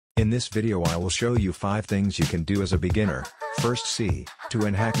In this video I will show you 5 things you can do as a beginner, first C, to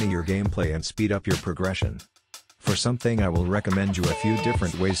enhancing your gameplay and speed up your progression. For something I will recommend you a few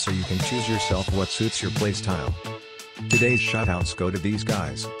different ways so you can choose yourself what suits your playstyle. Today's shoutouts go to these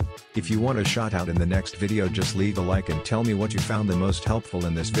guys. If you want a shoutout in the next video, just leave a like and tell me what you found the most helpful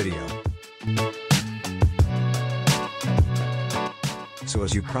in this video. So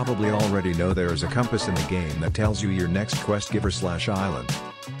as you probably already know, there is a compass in the game that tells you your next quest giver / island.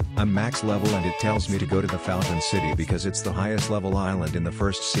 I'm max level and it tells me to go to the Fountain City because it's the highest level island in the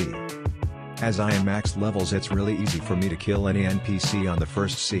first sea. As I am max levels, it's really easy for me to kill any NPC on the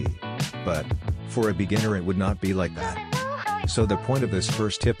first sea. But, for a beginner it would not be like that. So the point of this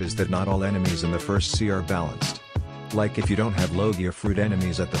first tip is that not all enemies in the first sea are balanced. Like if you don't have Logia fruit,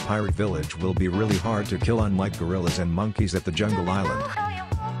 enemies at the pirate village will be really hard to kill, unlike gorillas and monkeys at the jungle island.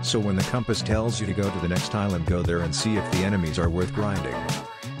 So when the compass tells you to go to the next island, go there and see if the enemies are worth grinding.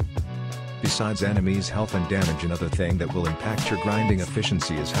 Besides enemies' health and damage, another thing that will impact your grinding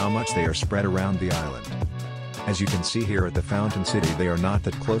efficiency is how much they are spread around the island. As you can see here at the Fountain City, they are not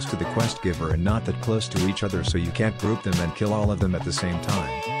that close to the quest giver and not that close to each other, so you can't group them and kill all of them at the same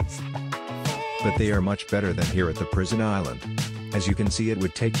time. But they are much better than here at the prison island. As you can see, it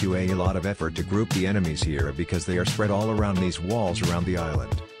would take you a lot of effort to group the enemies here because they are spread all around these walls around the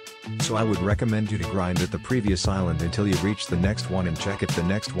island. So I would recommend you to grind at the previous island until you reach the next one and check if the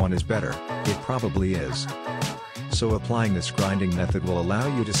next one is better. It probably is. So applying this grinding method will allow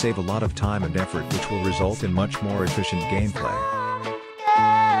you to save a lot of time and effort, which will result in much more efficient gameplay.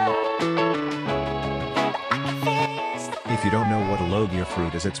 If you don't know what a Logia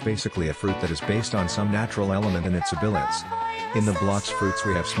fruit is, it's basically a fruit that is based on some natural element in its abilities. In the Blox Fruits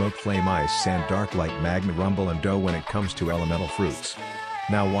we have Smoke, Flame, Ice, Sand, Dark Light, Magma, Rumble and Dough when it comes to elemental fruits.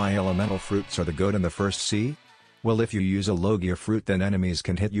 Now, why elemental fruits are the goat in the first sea? Well, if you use a Logia fruit, then enemies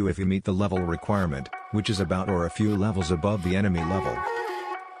can hit you if you meet the level requirement, which is about or a few levels above the enemy level.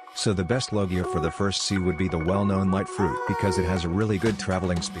 So the best Logia for the first sea would be the well-known light fruit because it has a really good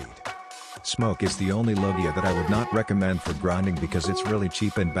traveling speed. Smoke is the only Logia that I would not recommend for grinding because it's really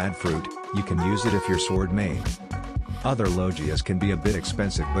cheap and bad fruit. You can use it if you're sword main. Other Logias can be a bit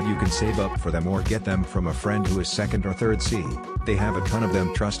expensive, but you can save up for them or get them from a friend who is second or third sea. They have a ton of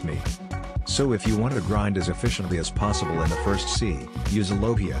them, trust me. So if you want to grind as efficiently as possible in the first sea, use a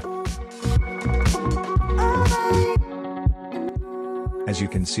Logia. As you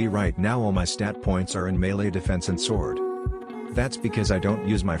can see right now, all my stat points are in melee, defense and sword. That's because I don't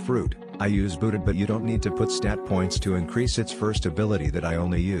use my fruit, I use booted, but you don't need to put stat points to increase its first ability that I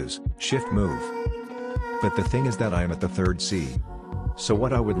only use, shift move. But the thing is that I am at the third sea. So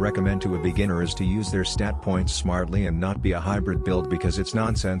what I would recommend to a beginner is to use their stat points smartly and not be a hybrid build because it's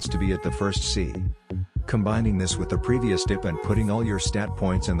nonsense to be at the first sea. Combining this with the previous tip and putting all your stat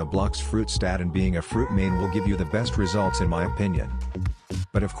points in the Blox Fruit stat and being a fruit main will give you the best results in my opinion.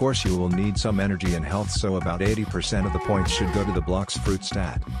 But of course you will need some energy and health, so about 80% of the points should go to the Blox Fruit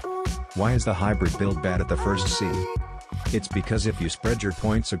stat. Why is the hybrid build bad at the first sea? It's because if you spread your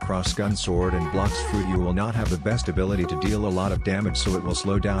points across gun, sword and Blox Fruit, you will not have the best ability to deal a lot of damage, so it will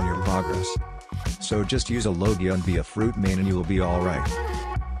slow down your progress. So just use a Logia and be a fruit main and you will be alright.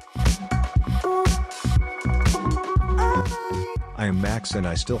 I am max and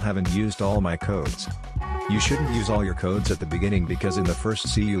I still haven't used all my codes. You shouldn't use all your codes at the beginning because in the first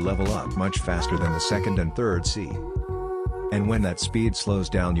sea you level up much faster than the second and third sea. And when that speed slows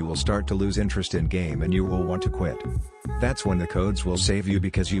down, you will start to lose interest in game and you will want to quit. That's when the codes will save you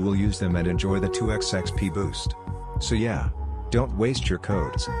because you will use them and enjoy the 2x XP boost. So yeah, don't waste your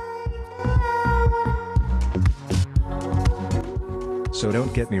codes. So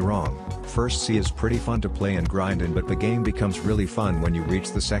don't get me wrong, first sea is pretty fun to play and grind in, but the game becomes really fun when you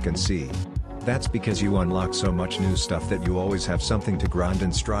reach the second sea. That's because you unlock so much new stuff that you always have something to grind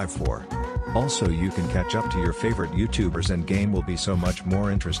and strive for. Also, you can catch up to your favorite YouTubers and game will be so much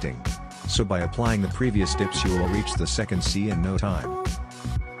more interesting. So by applying the previous tips you will reach the second sea in no time.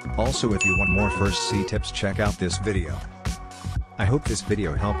 Also, if you want more first sea tips, check out this video. I hope this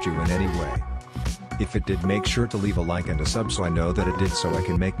video helped you in any way. If it did, make sure to leave a like and a sub so I know that it did, so I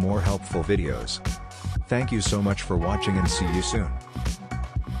can make more helpful videos. Thank you so much for watching and see you soon.